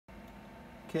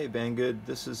Okay, Banggood,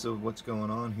 this is what's going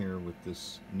on here with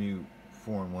this new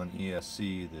 4-in-1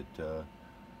 ESC that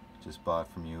just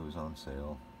bought from you. It was on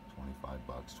sale, 25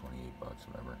 bucks, 28 bucks,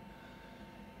 whatever.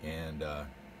 And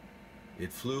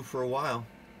it flew for a while,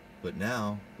 but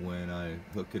now when I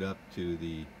hook it up to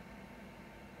the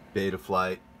beta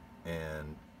flight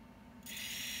and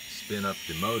spin up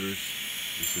the motors,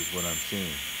 this is what I'm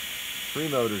seeing. 3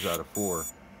 motors out of 4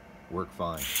 work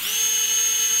fine.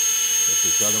 But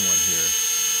this other one here,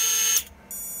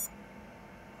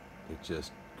 it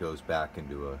just goes back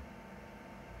into a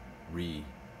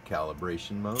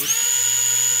recalibration mode.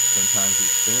 Sometimes it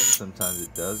spins, sometimes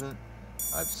it doesn't.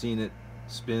 I've seen it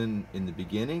spin in the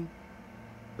beginning,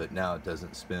 but now it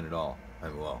doesn't spin at all.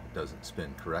 Well, it doesn't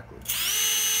spin correctly. I've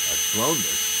flown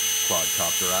this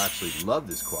quadcopter. I actually love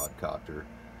this quadcopter,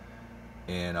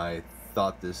 and I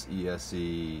thought this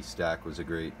ESC stack was a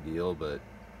great deal, but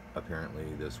apparently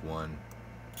this one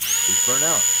is burnt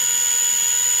out.